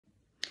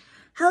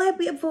Hello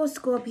beautiful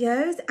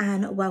Scorpios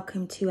and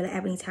welcome to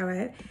Ebony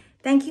Tarot.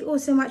 Thank you all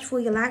so much for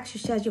your likes,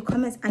 your shares, your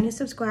comments and your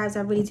subscribes. I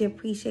really do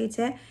appreciate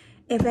it.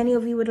 If any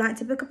of you would like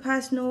to book a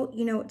personal,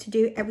 you know what to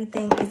do.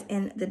 Everything is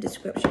in the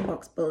description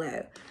box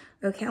below.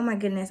 Okay, oh my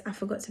goodness, I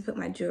forgot to put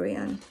my jewelry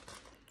on.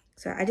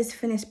 So I just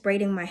finished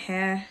braiding my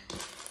hair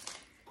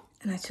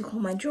and I took all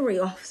my jewelry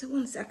off. So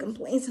 1 second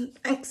please and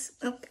thanks.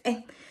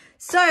 Okay,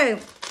 so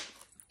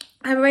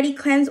I've already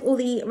cleansed all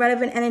the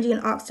relevant energy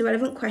and asked the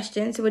relevant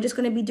questions. So we're just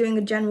going to be doing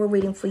a general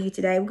reading for you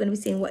today. We're going to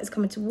be seeing what is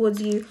coming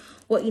towards you,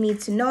 what you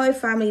need to know,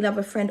 family,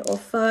 lover, friend, or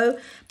foe.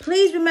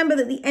 Please remember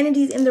that the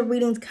energies in the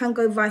readings can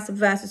go vice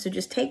versa. So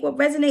just take what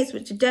resonates,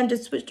 switch the gender,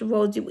 switch the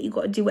roles, do what you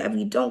got to do, whatever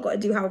you don't got to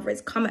do, however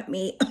it's come at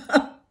me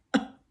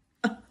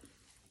in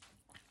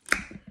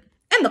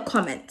the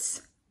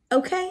comments.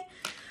 Okay?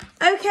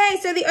 Okay,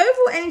 so the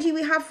overall energy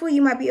we have for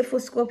you, my beautiful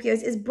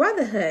Scorpios, is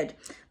brotherhood.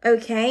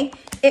 Okay,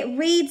 it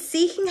reads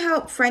seeking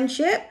help,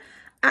 friendship.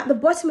 At the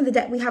bottom of the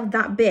deck, we have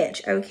that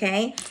bitch.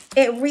 Okay,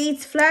 it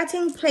reads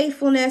flirting,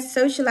 playfulness,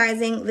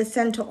 socializing, the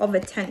center of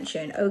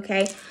attention.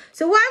 Okay,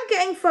 so what I'm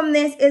getting from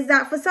this is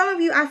that for some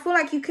of you, I feel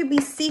like you could be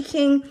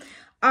seeking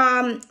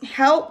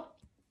help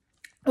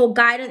or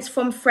guidance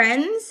from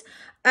friends.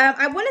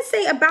 I want to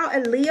say about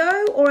a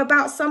Leo or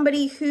about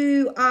somebody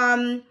who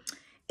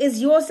is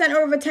your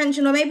center of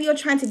attention, or maybe you're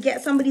trying to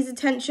get somebody's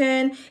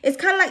attention. It's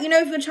kind of like, you know,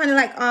 if you're trying to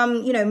like,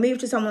 you know, move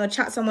to someone or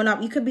chat someone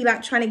up, you could be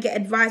like trying to get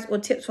advice or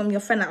tips from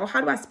your friend. Like, oh,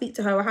 how do I speak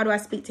to her? Or how do I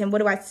speak to him?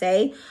 What do I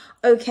say?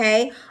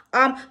 Okay.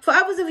 For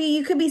others of you,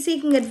 you could be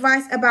seeking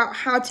advice about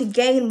how to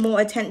gain more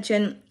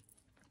attention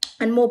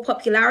and more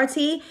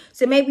popularity.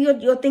 So maybe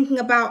you're thinking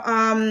about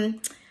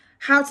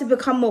how to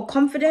become more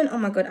confident. Oh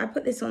my God, I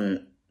put this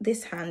on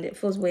this hand. It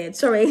feels weird.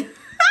 Sorry.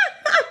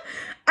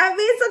 I'm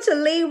being such a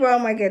Libra. Oh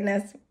my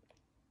goodness.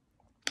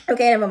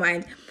 Okay, never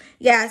mind.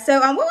 Yeah, so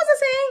what was I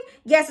saying?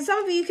 Yeah, so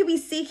some of you could be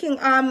seeking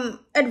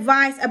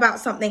advice about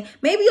something.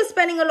 Maybe you're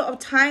spending a lot of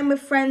time with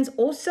friends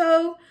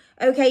also.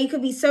 Okay, you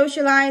could be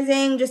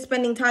socializing, just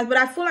spending time. But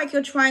I feel like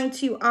you're trying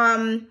to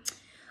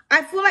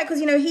I feel like, because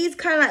you know, he's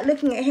kind of like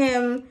looking at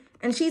him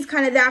and she's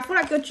kind of there. I feel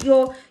like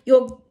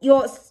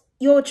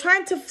you're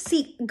trying to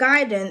seek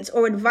guidance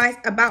or advice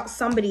about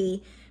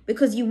somebody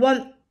because you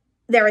want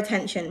their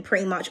attention,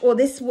 pretty much. Or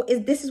this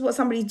is what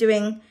somebody's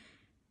doing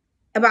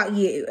about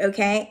you.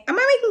 Okay, am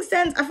I making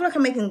sense? I feel like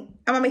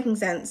am I making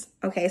sense?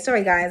 Okay,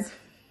 sorry guys.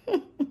 I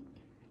don't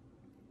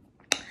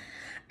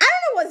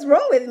know what's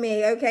wrong with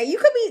me. Okay,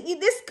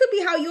 this could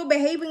be how you're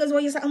behaving as well.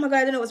 You're like, oh my God,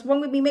 I don't know what's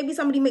wrong with me. Maybe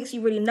somebody makes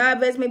you really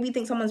nervous. Maybe you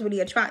think someone's really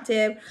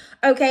attractive.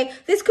 Okay,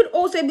 this could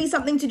also be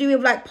something to do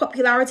with like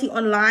popularity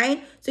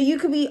online. So you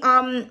could be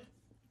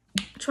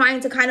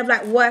trying to kind of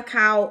like work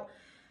out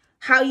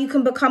how you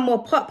can become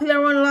more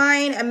popular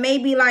online, and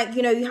maybe like,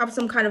 you know, you have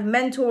some kind of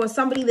mentor or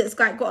somebody that's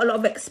like got a lot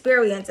of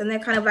experience and they're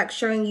kind of like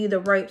showing you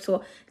the ropes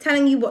or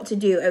telling you what to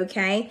do.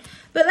 Okay,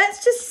 but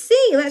let's just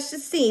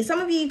see. Some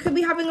of you could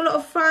be having a lot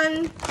of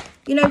fun,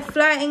 you know,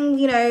 flirting,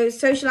 you know,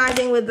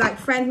 socializing with like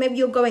friends. Maybe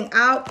you're going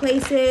out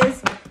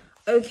places.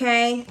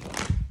 Okay,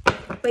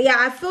 but yeah,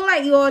 I feel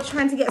like you're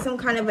trying to get some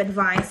kind of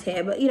advice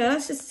here, but you know,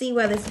 let's just see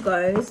where this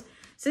goes.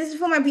 So this is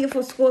for my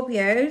beautiful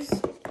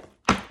Scorpios.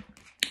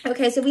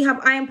 Okay, so we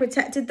have I am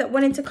protected that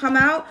wanted to come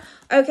out.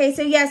 Okay,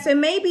 so yeah, so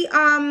maybe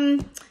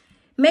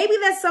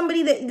there's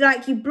somebody that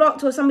like you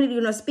blocked, or somebody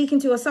you're not speaking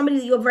to, or somebody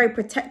that you're very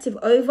protective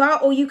over,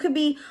 or you could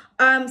be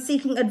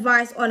seeking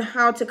advice on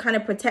how to kind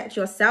of protect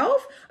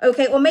yourself.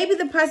 Okay, or maybe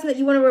the person that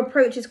you want to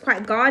approach is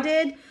quite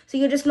guarded, so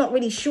you're just not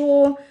really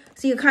sure.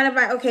 So you're kind of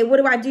like, okay, what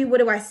do I do? What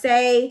do I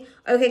say?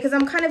 Okay, because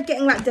I'm kind of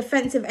getting like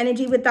defensive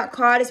energy with that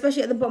card,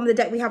 especially at the bottom of the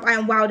deck we have I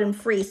am wild and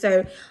free.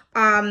 So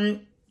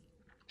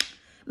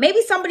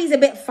maybe somebody's a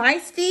bit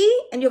feisty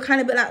and you're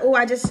kind of a bit like, oh,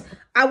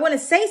 I want to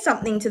say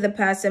something to the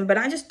person, but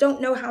I just don't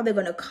know how they're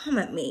going to come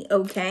at me.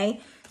 Okay,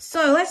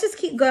 so let's just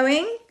keep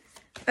going.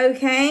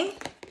 Okay,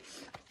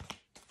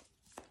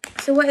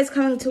 so what is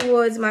coming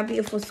towards my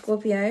beautiful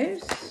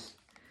Scorpios?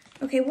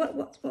 Okay,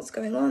 what's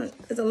going on?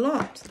 There's a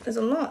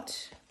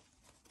lot.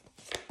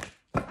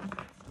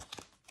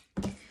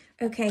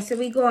 Okay, so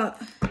we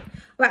got,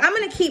 well, I'm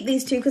going to keep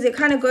these two because it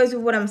kind of goes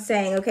with what I'm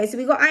saying. Okay, so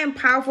we got I am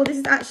powerful. This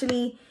is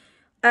actually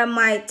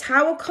my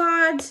tower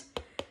card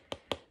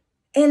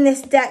in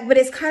this deck, but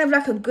it's kind of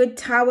like a good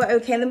tower.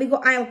 Okay, and then we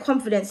got I am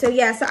confident. So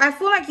yeah, so I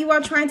feel like you are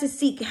trying to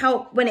seek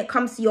help when it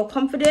comes to your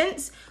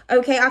confidence.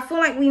 Okay, I feel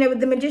like, you know,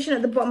 with the Magician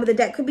at the bottom of the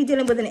deck, could be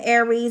dealing with an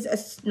Aries,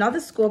 another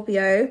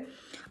Scorpio.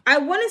 I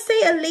want to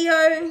say a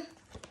Leo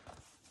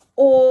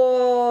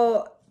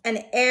or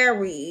an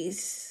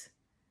Aries.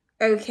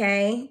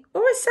 Okay,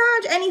 or a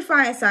Sag, any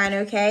fire sign.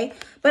 Okay,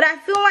 but I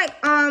feel like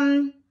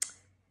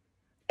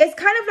it's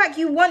kind of like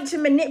you want to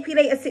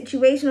manipulate a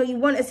situation, or you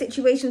want a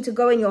situation to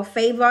go in your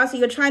favor. So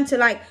you're trying to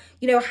like,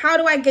 you know, how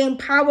do I gain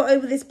power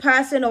over this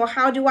person, or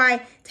how do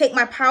I take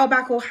my power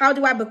back, or how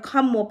do I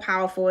become more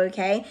powerful?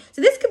 Okay,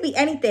 so this could be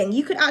anything.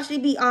 You could actually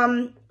be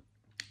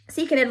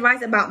seeking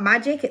advice about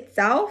magic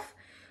itself.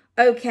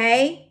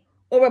 Okay,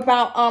 or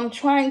about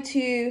trying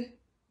to,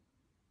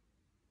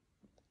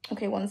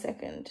 okay, 1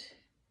 second.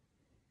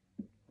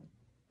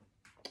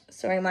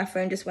 Sorry, my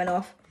phone just went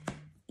off.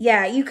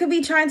 Yeah, you could be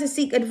trying to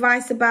seek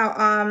advice about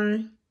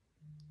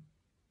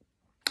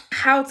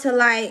how to,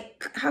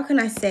 like, how can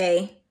I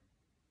say?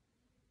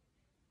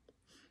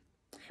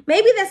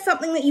 Maybe there's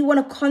something that you want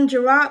to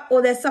conjure up,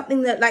 or there's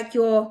something that like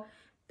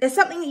there's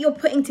something that you're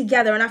putting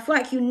together, and I feel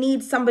like you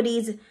need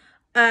somebody's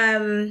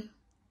you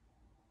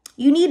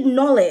need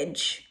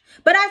knowledge.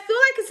 But I feel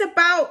like it's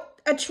about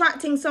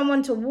attracting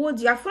someone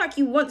towards you. I feel like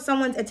you want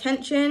someone's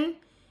attention.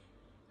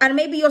 And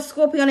maybe your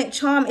scorpionic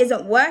charm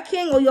isn't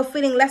working, or you're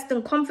feeling less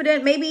than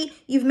confident. Maybe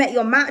you've met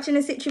your match in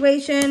a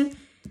situation,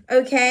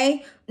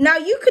 okay? Now,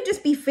 you could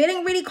just be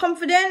feeling really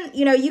confident.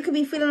 You know, you could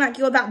be feeling like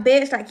you're that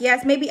bitch. Like,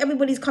 yes, maybe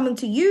everybody's coming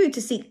to you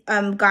to seek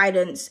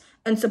guidance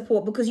and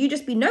support because you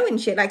just be knowing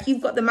shit. Like,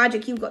 you've got the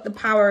magic, you've got the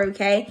power,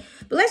 okay?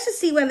 But let's just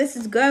see where this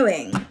is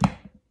going.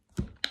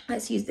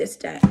 Let's use this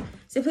deck.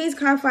 So please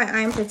clarify, I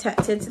am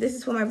protected. So this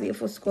is for my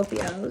beautiful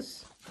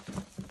Scorpios.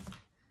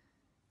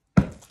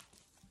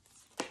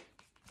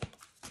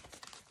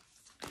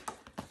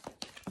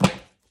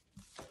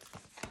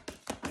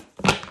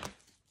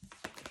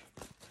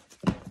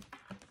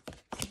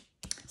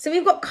 So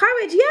we've got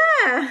courage,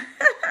 yeah.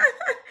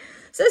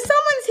 So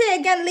someone's here,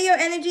 again, Leo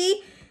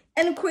energy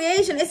and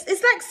creation. It's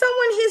like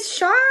someone here's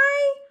shy,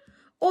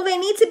 or they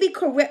need to be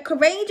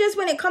courageous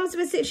when it comes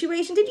to a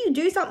situation. Did you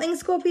do something,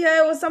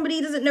 Scorpio, or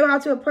somebody doesn't know how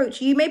to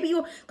approach you? Maybe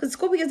you're, because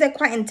Scorpios, they're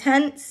quite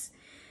intense,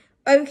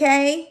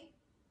 okay?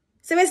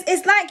 So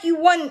it's like you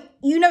want,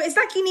 you know, it's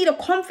like you need a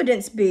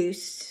confidence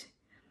boost,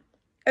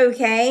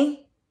 okay?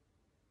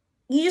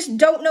 You just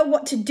don't know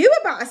what to do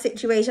about a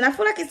situation. I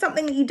feel like it's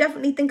something that you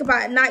definitely think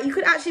about at night. You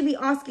could actually be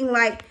asking,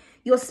 like,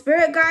 your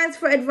spirit guides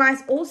for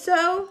advice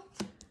also.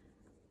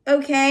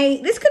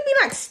 Okay. This could be,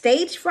 like,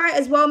 stage fright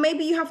as well.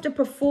 Maybe you have to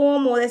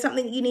perform, or there's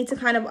something you need to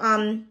kind of,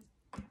 I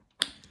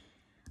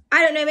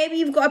don't know. Maybe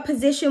you've got a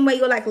position where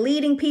you're, like,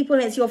 leading people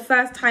and it's your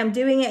first time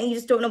doing it and you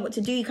just don't know what to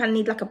do. You kind of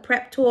need, like, a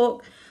prep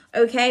talk.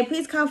 Okay,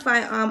 please clarify,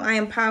 I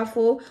am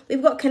powerful.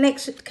 We've got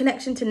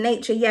connection to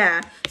nature,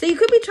 yeah. So you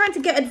could be trying to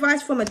get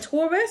advice from a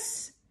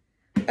Taurus,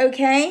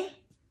 okay?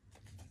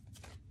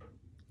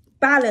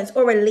 Balance,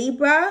 or a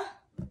Libra.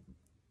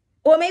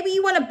 Or maybe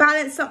you want to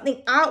balance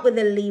something out with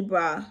a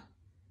Libra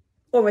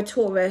or a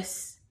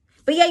Taurus.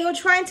 But yeah, you're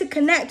trying to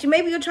connect.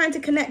 Maybe you're trying to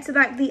connect to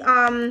like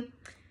the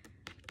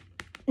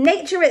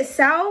nature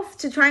itself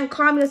to try and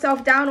calm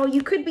yourself down. Or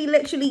you could be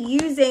literally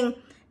using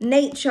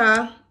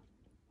nature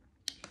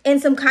in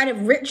some kind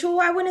of ritual,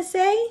 I want to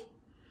say.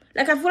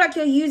 Like, I feel like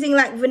you're using,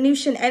 like,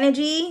 Venusian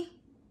energy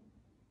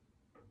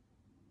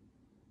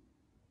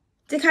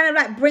to kind of,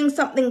 like, bring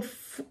something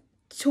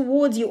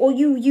towards you. Or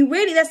you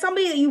really, there's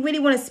somebody that you really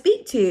want to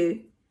speak to,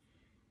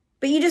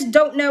 but you just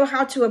don't know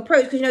how to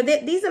approach. Because, you know,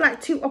 these are,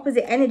 like, two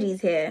opposite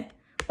energies here.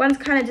 One's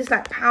kind of just,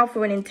 like,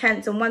 powerful and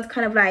intense, and one's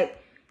kind of,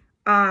 like,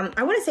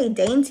 I want to say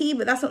dainty,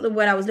 but that's not the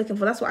word I was looking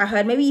for. That's what I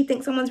heard. Maybe you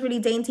think someone's really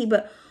dainty,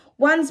 but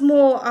one's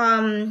more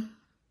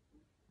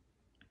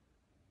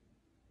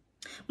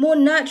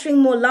nurturing,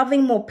 more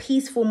loving, more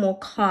peaceful, more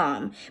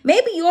calm.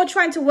 Maybe you're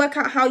trying to work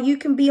out how you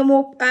can be a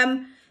more,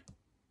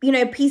 you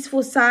know,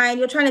 peaceful sign.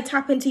 You're trying to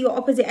tap into your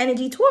opposite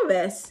energy,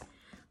 Taurus.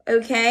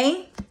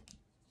 Okay.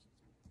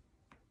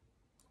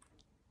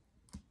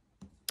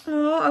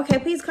 Oh, okay.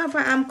 Please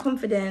clarify, I'm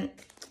confident.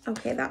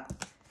 Okay, I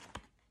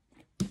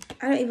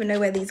don't even know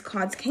where these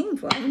cards came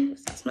from.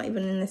 That's not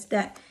even in this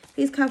deck.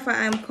 Please clarify,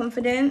 I'm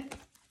confident.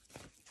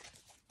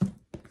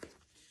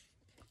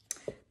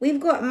 We've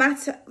got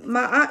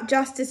Ma'at,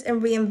 Justice,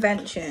 and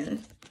Reinvention.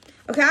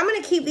 Okay, I'm going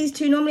to keep these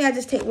two. Normally, I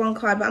just take one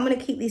card, but I'm going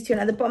to keep these two.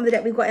 And at the bottom of the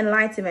deck, we've got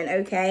Enlightenment,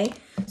 okay?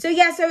 So,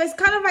 yeah, so it's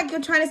kind of like you're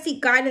trying to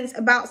seek guidance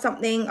about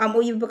something,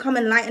 or you've become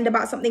enlightened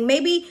about something.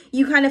 Maybe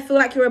you kind of feel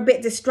like you're a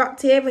bit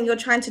destructive and you're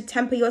trying to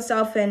temper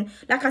yourself and,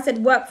 like I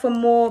said, work for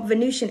more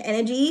Venusian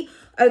energy,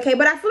 okay?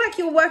 But I feel like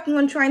you're working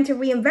on trying to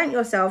reinvent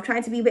yourself,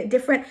 trying to be a bit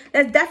different.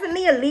 There's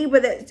definitely a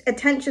Libra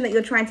attention that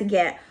you're trying to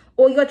get,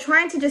 or you're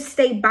trying to just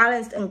stay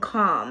balanced and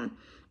calm.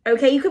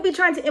 Okay, you could be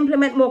trying to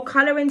implement more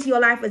color into your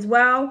life as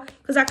well.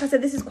 Because like I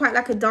said, this is quite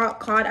like a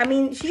dark card. I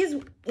mean, she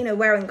is, you know,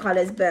 wearing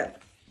colors,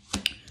 but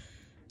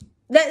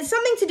there's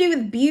something to do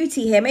with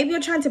beauty here. Maybe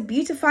you're trying to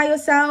beautify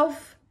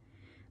yourself.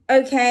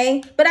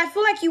 Okay, but I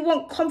feel like you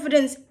want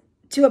confidence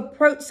to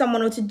approach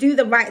someone or to do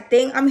the right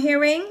thing, I'm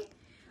hearing.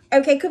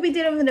 Okay, could be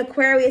dealing with an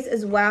Aquarius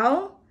as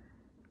well.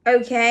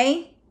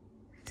 Okay,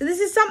 so this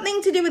is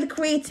something to do with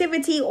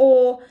creativity,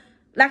 or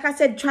like I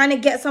said, trying to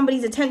get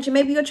somebody's attention.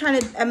 Maybe you're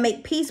trying to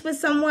make peace with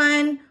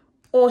someone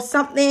or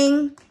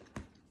something.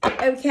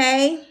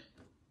 Okay.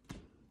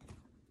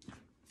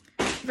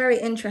 Very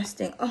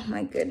interesting. Oh,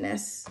 my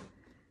goodness.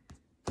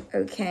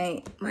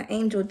 Okay. My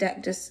angel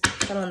deck just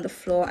fell on the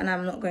floor and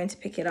I'm not going to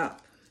pick it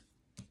up.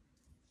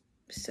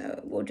 So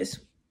that will just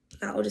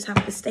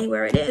have to stay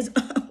where it is.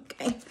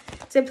 Okay.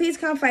 So please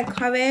clarify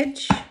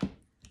courage.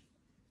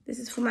 This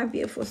is for my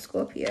beautiful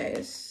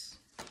Scorpios.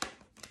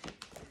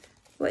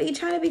 What are you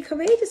trying to be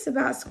courageous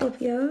about,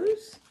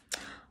 Scorpios?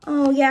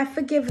 Oh, yeah,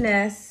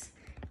 forgiveness.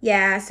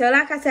 Yeah, so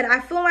like I said, I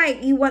feel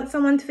like you want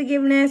someone's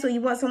forgiveness, or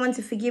you want someone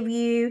to forgive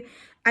you,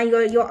 and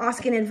you're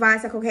asking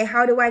advice like, okay,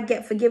 how do I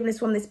get forgiveness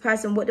from this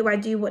person? What do I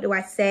do? What do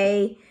I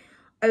say?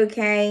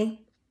 Okay.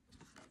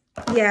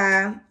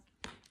 Yeah.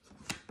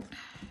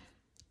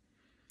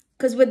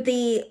 Because with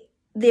the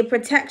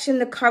protection,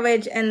 the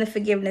courage, and the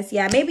forgiveness,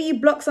 yeah, maybe you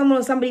blocked someone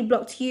or somebody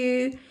blocked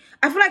you.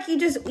 I feel like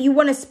you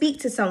want to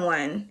speak to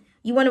someone.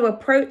 You want to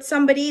approach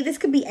somebody. This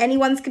could be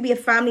anyone. This could be a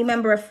family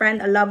member, a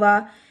friend, a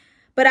lover.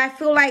 But I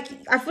feel like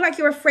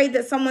you're afraid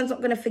that someone's not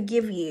going to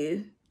forgive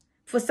you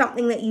for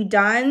something that you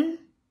done.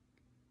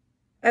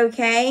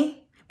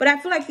 Okay? But I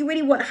feel like you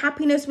really want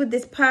happiness with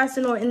this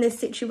person or in this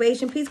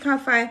situation. Please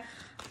clarify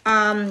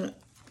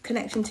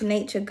connection to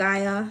nature,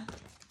 Gaia.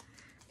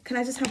 Can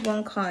I just have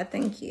one card?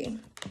 Thank you.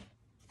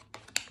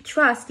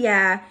 Trust,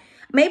 yeah.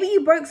 Maybe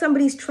you broke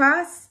somebody's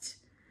trust,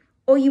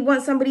 or you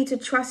want somebody to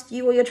trust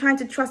you, or you're trying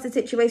to trust the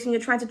situation, you're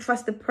trying to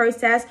trust the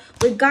process.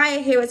 With Gaia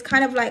here, it's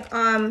kind of like,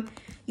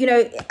 you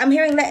know, I'm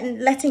hearing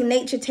letting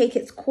nature take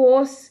its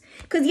course.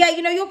 Because, yeah,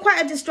 you know, you're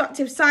quite a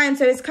destructive sign,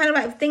 so it's kind of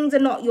like if things are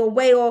not your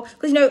way, or,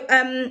 because, you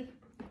know,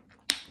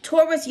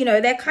 Taurus, you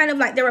know, they're kind of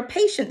like, they're a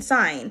patient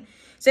sign.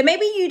 So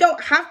maybe you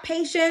don't have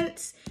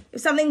patience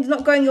if something's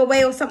not going your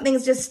way, or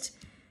something's just,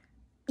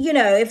 you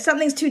know, if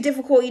something's too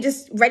difficult, you're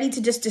just ready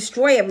to just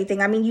destroy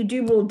everything. I mean, you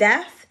do rule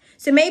death.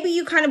 So maybe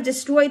you kind of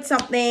destroyed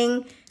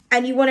something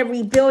and you want to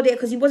rebuild it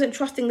because you wasn't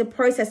trusting the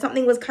process.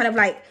 Something was kind of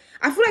like,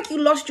 I feel like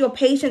you lost your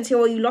patience here,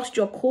 or you lost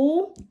your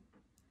cool.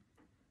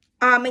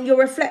 And you're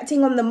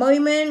reflecting on the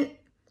moment.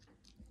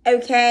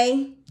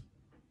 Okay.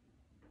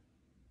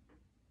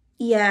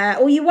 Yeah.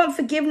 Or you want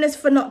forgiveness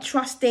for not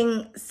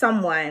trusting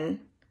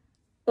someone,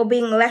 or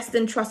being less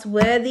than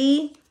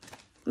trustworthy.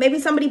 Maybe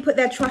somebody put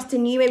their trust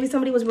in you. Maybe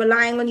somebody was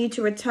relying on you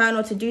to return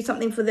or to do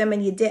something for them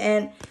and you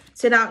didn't.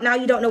 So now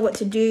you don't know what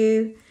to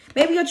do.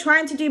 Maybe you're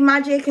trying to do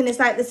magic and it's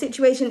like the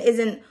situation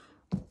isn't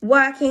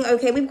working.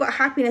 Okay, we've got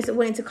happiness that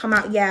wanting to come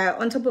out. Yeah,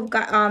 on top of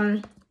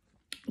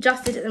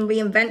justice and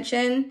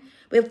reinvention.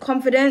 We have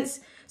confidence.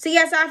 So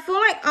yes, I feel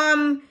like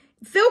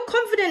feel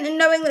confident in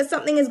knowing that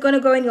something is going to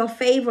go in your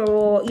favor,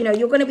 or, you know,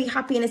 you're going to be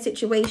happy in a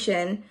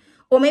situation.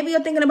 Or maybe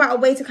you're thinking about a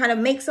way to kind of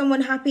make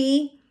someone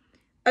happy.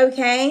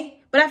 Okay.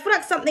 But I feel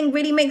like something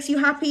really makes you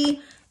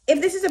happy.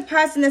 If this is a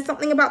person, there's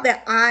something about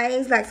their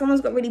eyes. Like someone's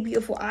got really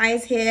beautiful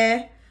eyes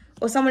here.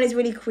 Or someone is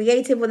really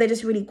creative, or they're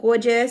just really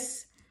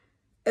gorgeous.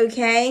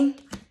 Okay.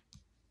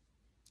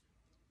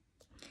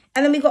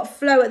 And then we got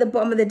flow at the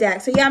bottom of the deck.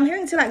 So yeah, I'm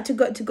hearing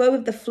to go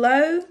with the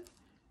flow.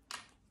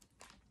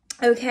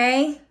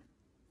 Okay.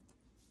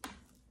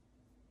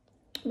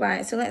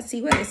 Right, so let's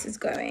see where this is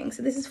going.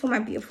 So this is for my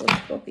beautiful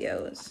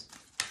Scorpios.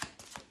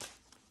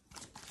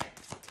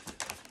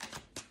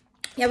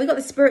 Yeah, we got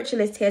the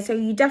spiritualist here. So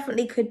you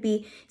definitely could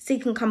be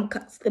seeking some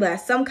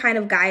kind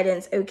of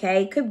guidance,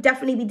 okay? Could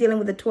definitely be dealing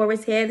with the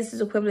Taurus here. This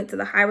is equivalent to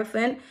the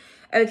Hierophant,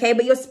 okay?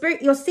 But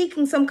you're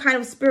seeking some kind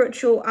of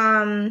spiritual,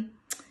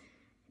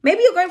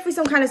 maybe you're going through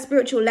some kind of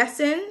spiritual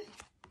lesson.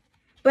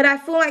 But I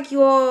feel like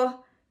you're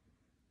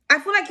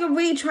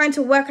really trying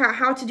to work out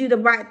how to do the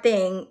right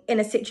thing in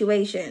a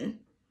situation,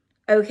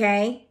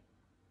 okay?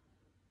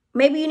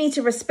 Maybe you need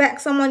to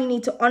respect someone. You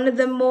need to honor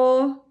them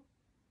more.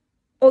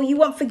 Or you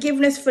want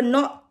forgiveness for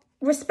not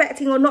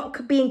respecting or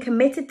not being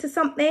committed to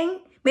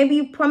something. Maybe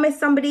you promised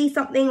somebody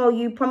something, or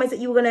you promised that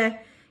you were going to,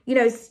 you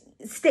know,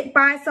 stick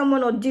by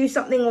someone or do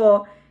something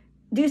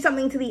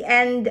to the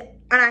end.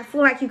 And I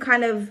feel like you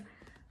kind of,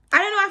 I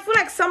don't know, I feel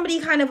like somebody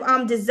kind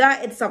of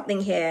deserted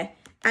something here.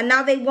 And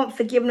now they want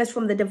forgiveness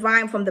from the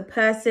divine, from the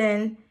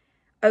person.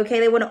 Okay,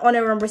 they want to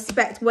honor and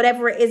respect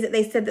whatever it is that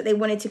they said that they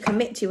wanted to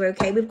commit to.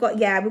 Okay, we've got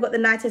the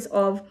Knights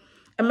of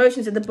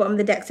Emotions at the bottom of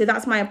the deck. So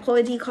that's my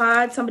apology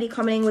card. Somebody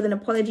coming in with an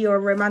apology or a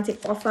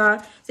romantic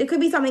offer. So it could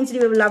be something to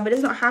do with love, but it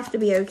does not have to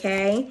be,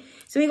 okay?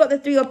 So we got the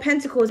Three of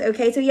Pentacles,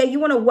 okay? So yeah, you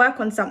want to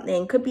work on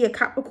something. Could be a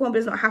Capricorn, but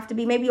it does not have to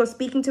be. Maybe you're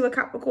speaking to a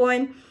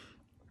Capricorn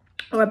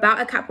or about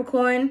a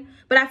Capricorn.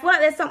 But I feel like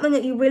there's something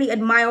that you really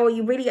admire, or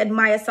you really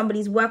admire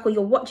somebody's work, or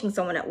you're watching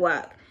someone at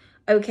work,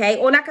 okay?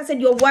 Or like I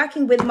said, you're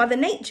working with Mother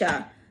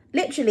Nature.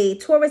 Literally,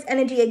 Taurus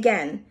energy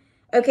again.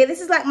 Okay,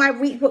 this is like my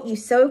reap what you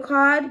sow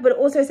card, but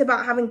also it's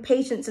about having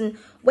patience and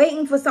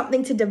waiting for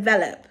something to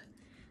develop,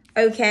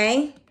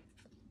 okay?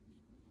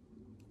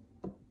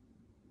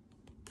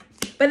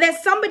 But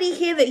there's somebody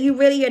here that you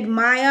really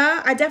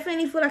admire. I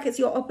definitely feel like it's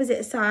your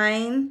opposite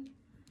sign,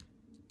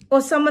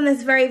 or someone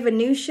that's very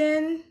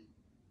Venusian.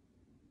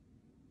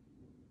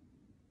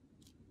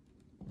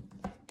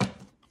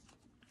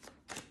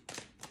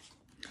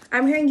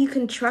 I'm hearing you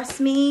can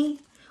trust me.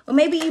 Or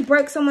maybe you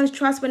broke someone's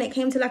trust when it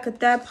came to like a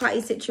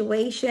third-party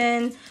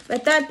situation.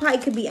 But third party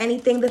could be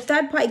anything. The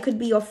third party could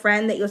be your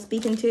friend that you're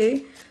speaking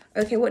to.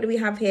 Okay, what do we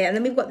have here? And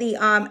then we've got the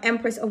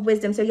Empress of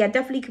Wisdom. So yeah,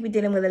 definitely could be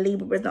dealing with a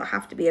Libra, but it does not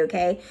have to be,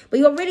 okay? But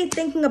you're really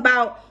thinking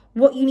about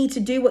what you need to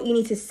do, what you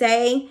need to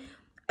say,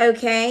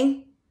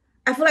 okay?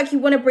 I feel like you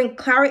want to bring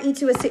clarity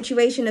to a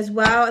situation as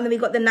well. And then we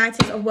got the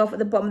Knight of Wealth at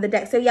the bottom of the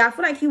deck. So yeah, I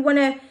feel like you want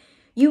to,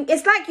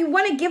 it's like you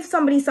want to give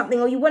somebody something,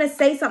 or you want to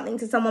say something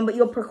to someone, but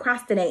you're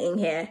procrastinating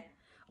here.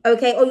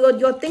 Okay, or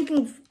you're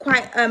thinking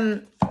quite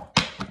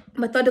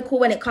methodical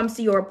when it comes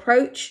to your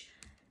approach,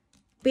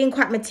 being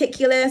quite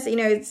meticulous. You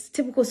know, it's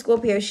typical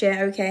Scorpio shit.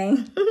 Okay.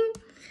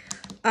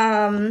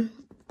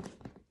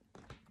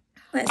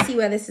 Let's see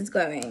where this is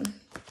going.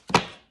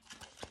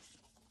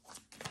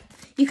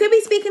 You could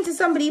be speaking to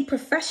somebody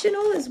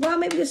professional as well,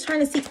 maybe just trying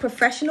to seek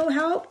professional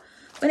help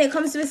when it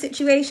comes to a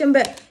situation,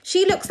 but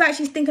she looks like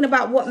she's thinking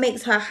about what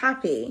makes her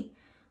happy.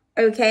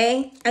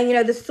 Okay, and you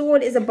know, the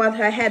sword is above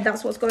her head.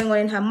 That's what's going on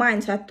in her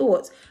mind, her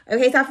thoughts.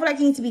 Okay, so I feel like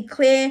you need to be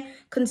clear,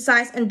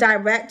 concise, and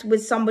direct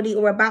with somebody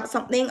or about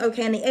something.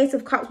 Okay, and the Ace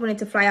of Cups wanted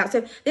to fly out.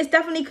 So this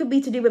definitely could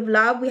be to do with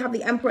love. We have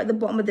the Emperor at the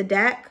bottom of the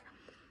deck.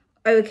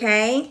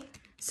 Okay,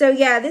 so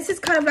yeah, this is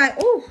kind of like,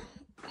 oh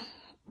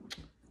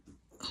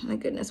my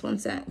goodness, one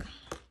sec.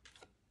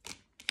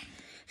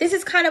 This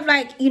is kind of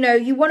like, you know,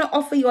 you want to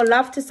offer your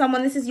love to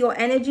someone. This is your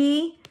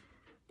energy.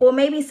 Or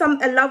maybe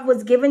a love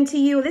was given to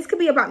you. This could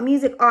be about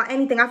music, art,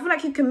 anything. I feel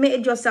like you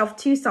committed yourself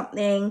to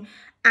something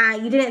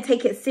and you didn't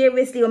take it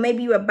seriously, or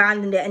maybe you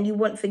abandoned it and you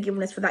want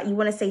forgiveness for that. You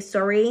want to say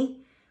sorry.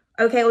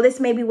 Okay, or this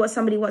may be what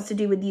somebody wants to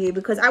do with you,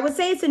 because I would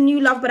say it's a new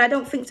love, but I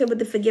don't think so with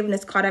the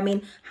forgiveness card. I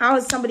mean, how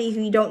is somebody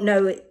who you don't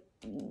know,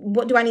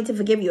 what do I need to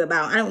forgive you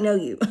about? I don't know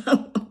you.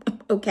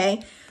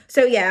 Okay,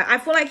 so yeah, I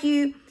feel like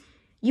you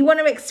want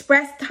to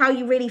express how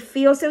you really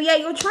feel. So yeah,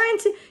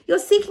 you're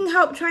seeking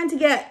help, trying to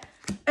get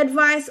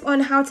advice on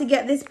how to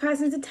get this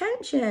person's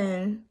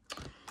attention.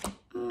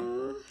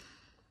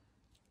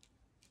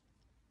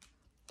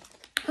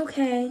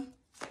 Okay.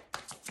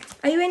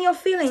 Are you in your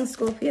feelings,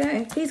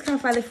 Scorpio? Please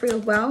clarify the 3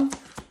 of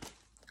Wealth.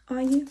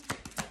 Are you?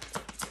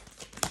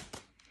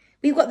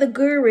 We've got the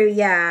Guru,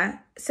 yeah.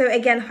 So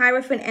again,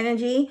 Hierophant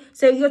energy.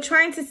 So you're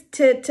trying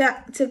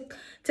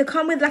to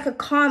come with like a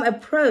calm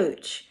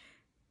approach.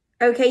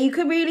 Okay, you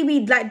could really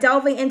be like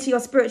delving into your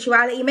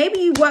spirituality. Maybe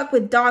you work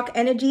with dark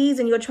energies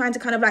and you're trying to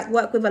kind of like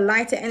work with a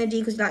lighter energy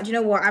because like, you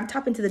know what? I'm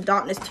tapping into the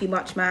darkness too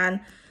much,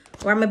 man.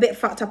 Or I'm a bit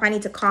fucked up. I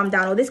need to calm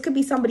down. Or this could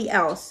be somebody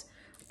else.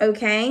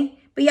 Okay.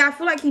 But yeah, I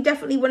feel like you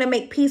definitely want to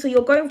make peace, or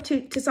you're going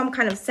to some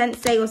kind of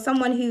sensei or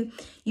someone who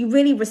you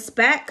really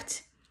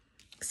respect,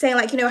 saying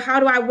like, you know, how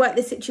do I work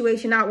this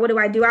situation out? What do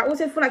I do? I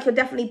also feel like you're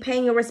definitely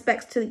paying your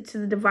respects to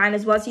the divine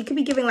as well. So you could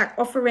be giving like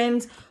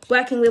offerings,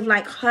 working with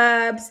like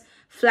herbs,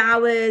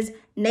 flowers,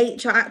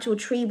 nature, actual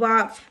tree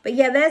bark. But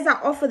yeah, there's that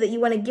offer that you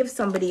want to give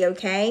somebody,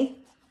 okay?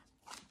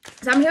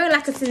 So I'm hearing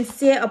like a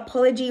sincere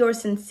apology or a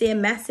sincere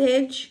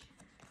message.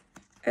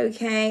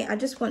 Okay, I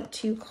just want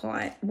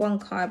one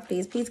card,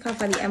 please. Please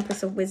clarify the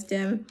Empress of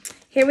Wisdom.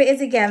 Here it is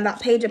again, that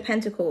Page of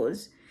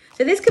Pentacles.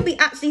 So this could be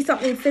actually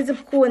something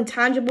physical and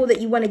tangible that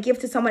you want to give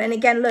to someone. And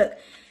again, look,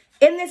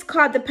 in this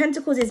card, the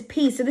Pentacles is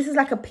peace. So this is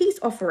like a peace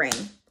offering.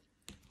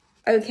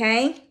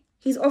 Okay?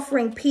 He's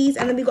offering peace.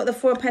 And then we got the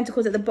 4 of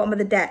Pentacles at the bottom of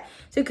the deck.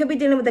 So it could be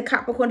dealing with the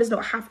Capricorn. Does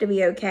not have to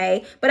be,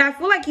 okay? But I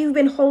feel like you've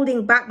been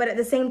holding back, but at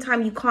the same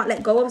time, you can't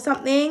let go of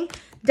something.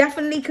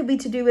 Definitely could be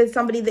to do with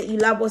somebody that you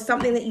love or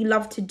something that you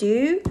love to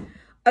do,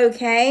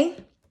 okay?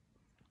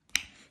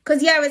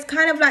 Because, yeah, it's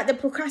kind of like the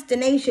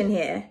procrastination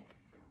here,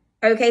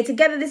 okay?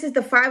 Together, this is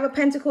the 5 of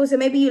Pentacles, so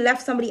maybe you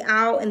left somebody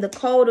out in the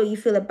cold or you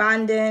feel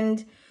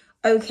abandoned,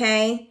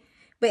 okay?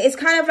 But it's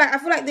kind of like, I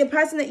feel like the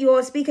person that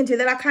you're speaking to,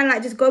 they're like kind of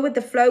like just go with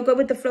the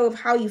flow of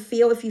how you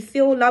feel. If you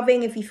feel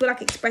loving, if you feel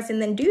like expressing,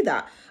 then do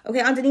that,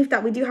 okay? Underneath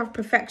that, we do have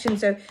perfection,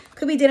 so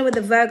could be dealing with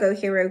the Virgo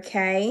here,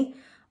 okay?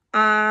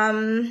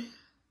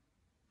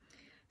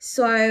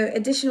 So,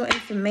 additional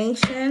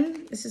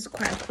information. This is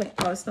quite a quick.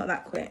 Oh, it's not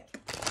that quick.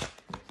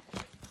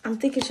 I'm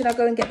thinking, should I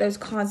go and get those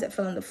cards that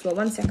fell on the floor?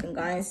 1 second,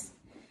 guys.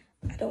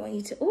 I don't want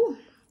you to... Oh.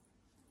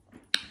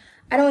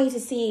 I don't want you to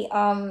see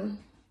my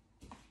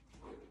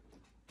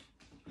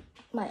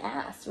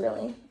ass,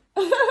 really.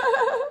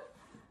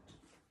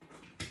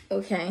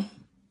 Okay.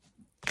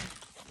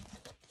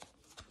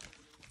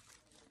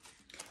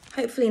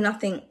 Hopefully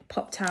nothing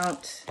popped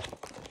out.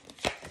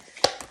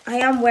 I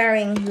am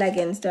wearing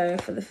leggings though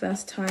for the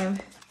first time.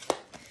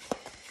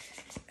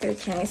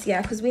 Okay, so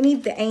yeah, because we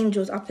need the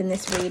angels up in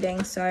this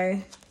reading. So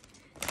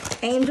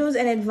angels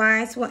and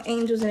advice. What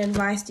angels and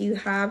advice do you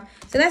have?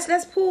 So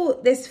let's pull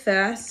this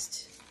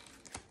first.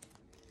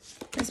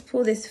 Let's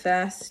pull this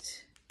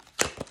first.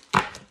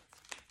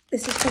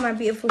 This is for my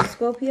beautiful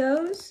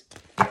Scorpios.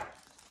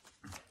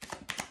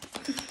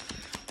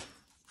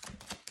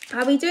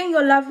 I'll be doing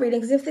your love reading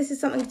because if this is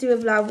something to do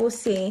with love, we'll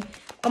see.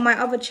 On my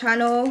other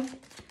channel,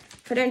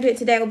 if I don't do it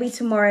today, it'll be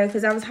tomorrow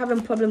because I was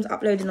having problems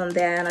uploading on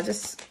there and I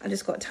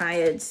just got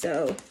tired.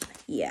 So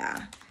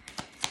yeah,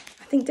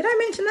 I think, did I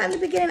mention that in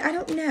the beginning? I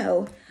don't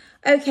know.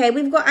 Okay,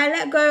 we've got I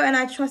let go and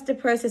I trust the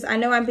process. I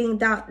know I'm being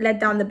led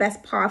down the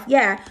best path.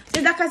 Yeah,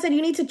 so like I said,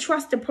 you need to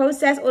trust the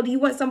process, or do you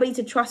want somebody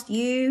to trust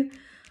you?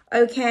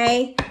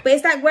 Okay, but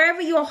it's like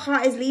wherever your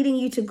heart is leading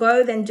you to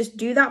go, then just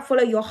do that.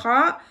 Follow your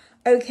heart.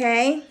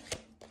 Okay.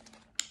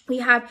 We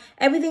have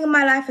everything in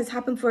my life has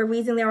happened for a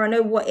reason. There are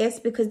no what ifs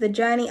because the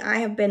journey I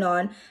have been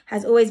on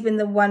has always been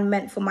the one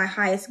meant for my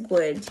highest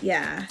good.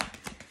 Yeah.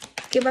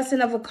 Give us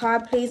another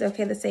card, please.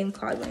 Okay, the same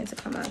card wanted to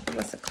come out. Give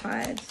us a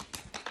card.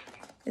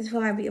 This is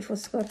for my beautiful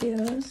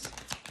Scorpios.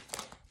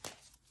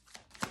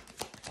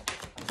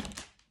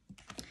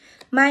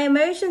 My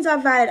emotions are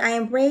valid. I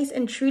embrace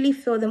and truly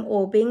feel them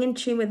all. Being in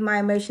tune with my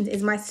emotions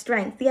is my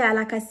strength. Yeah,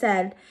 like I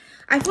said,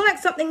 I feel like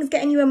something's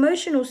getting you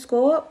emotional,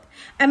 Scorp.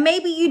 And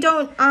maybe you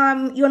don't,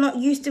 you're not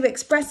used to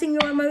expressing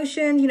your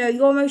emotions. You know,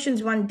 your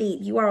emotions run deep.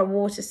 You are a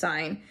water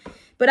sign.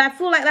 But I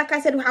feel like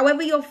I said,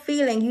 however you're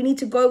feeling, you need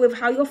to go with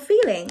how you're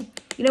feeling.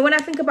 You know, when I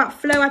think about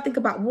flow, I think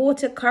about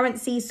water,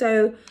 currency.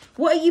 So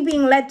what are you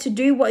being led to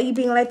do? What are you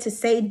being led to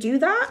say? Do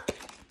that.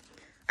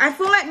 I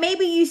feel like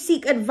maybe you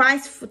seek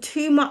advice for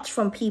too much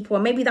from people.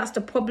 And maybe that's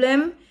the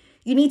problem.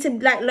 You need to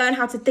like learn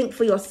how to think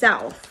for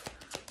yourself.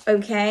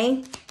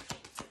 Okay.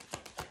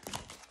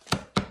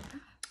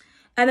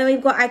 And then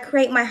we've got, I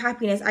create my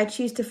happiness. I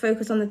choose to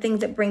focus on the things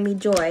that bring me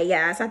joy.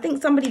 Yes, I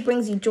think somebody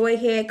brings you joy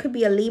here. It could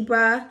be a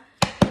Libra.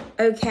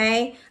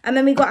 Okay. And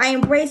then we got, I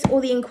embrace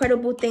all the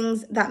incredible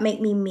things that make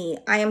me me.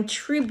 I am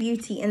true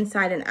beauty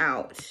inside and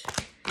out.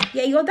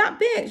 Yeah, you're that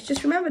bitch.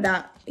 Just remember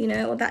that. You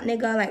know, or that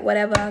nigga, like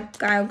whatever,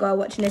 guy or girl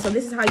watching this. Or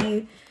this is how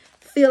you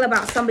feel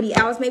about somebody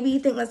else. Maybe you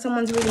think that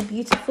someone's really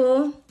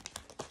beautiful.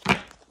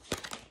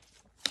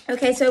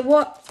 Okay, so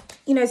what,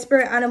 you know,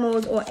 spirit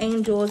animals or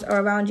angels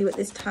are around you at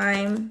this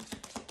time?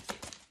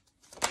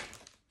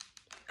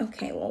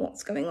 Okay, well,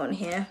 what's going on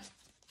here?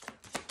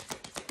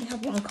 You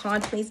have one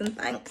card, please, and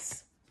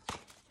thanks.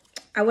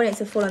 I want it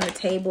to fall on the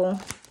table.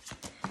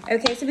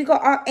 Okay, so we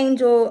got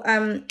Archangel,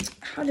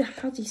 how do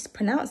you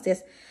pronounce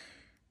this?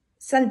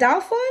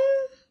 Sandalphon.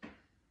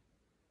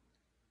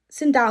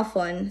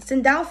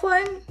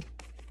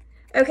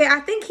 Okay, I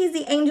think he's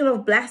the angel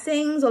of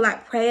blessings or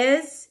like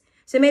prayers.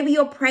 So maybe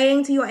you're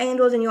praying to your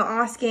angels and you're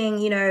asking,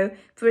 you know,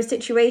 for a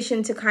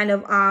situation to kind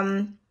of,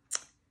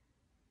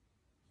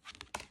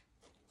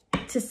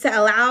 to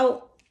settle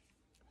out,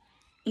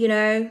 you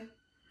know.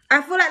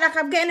 I feel like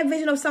I'm getting a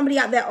vision of somebody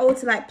out there, oh,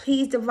 to like,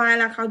 please divine,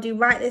 like I'll do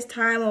right this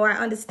time, or I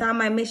understand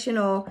my mission,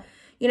 or,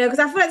 you know, because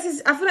I feel like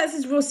this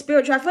is real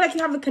spiritual. I feel like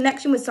you have a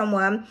connection with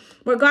someone,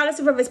 regardless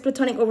of whether it's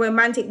platonic or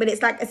romantic, but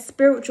it's like a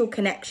spiritual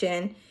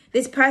connection.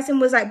 This person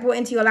was like brought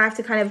into your life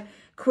to kind of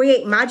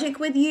create magic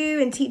with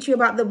you and teach you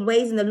about the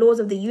ways and the laws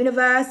of the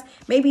universe.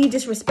 Maybe you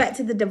just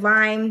respected the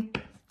divine,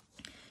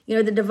 you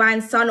know, the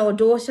divine son or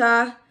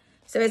daughter.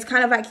 So it's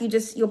kind of like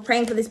you're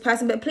praying for this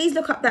person. But please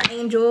look up that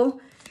angel,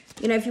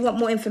 you know, if you want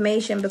more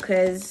information,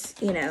 because,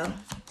 you know,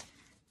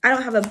 I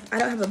don't have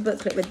a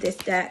booklet with this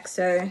deck.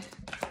 So,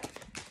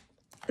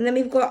 and then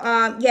we've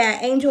got yeah,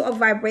 angel of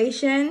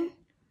vibration.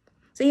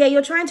 So yeah,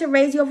 you're trying to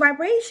raise your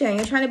vibration.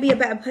 You're trying to be a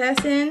better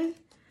person.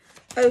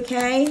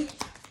 Okay.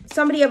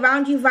 Somebody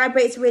around you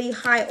vibrates really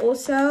high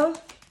also.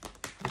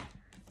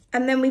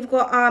 And then we've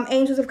got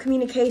angels of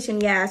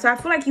communication. Yeah. So I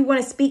feel like you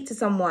want to speak to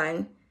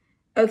someone.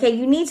 Okay,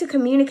 you need to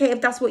communicate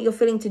if that's what you're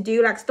feeling to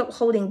do. Like, stop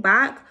holding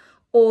back.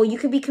 Or you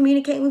could be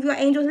communicating with your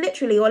angels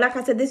literally. Or like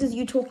I said, this is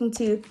you talking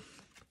to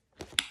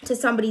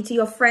somebody, to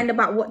your friend,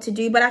 about what to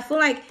do. But I feel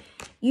like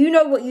you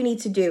know what you need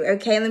to do,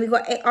 okay? And then we've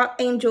got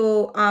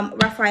Archangel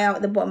Raphael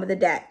at the bottom of the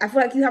deck. I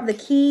feel like you have the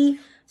key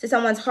to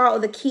someone's heart, or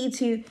the key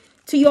to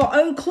your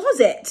own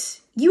closet.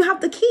 You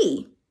have the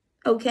key,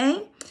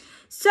 okay?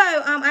 So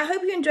I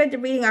hope you enjoyed the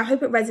reading. I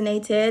hope it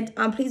resonated.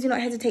 Please do not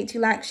hesitate to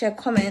like, share,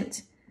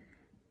 comment,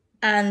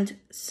 and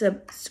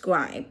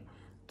subscribe.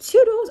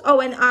 Toodles.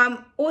 Oh,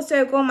 and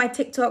also go on my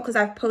TikTok, because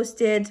I've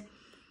posted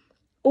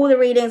all the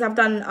readings. I've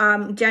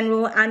done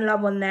general and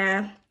love on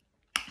there.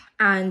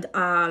 And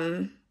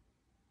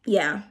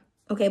yeah.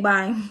 Okay,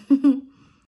 bye.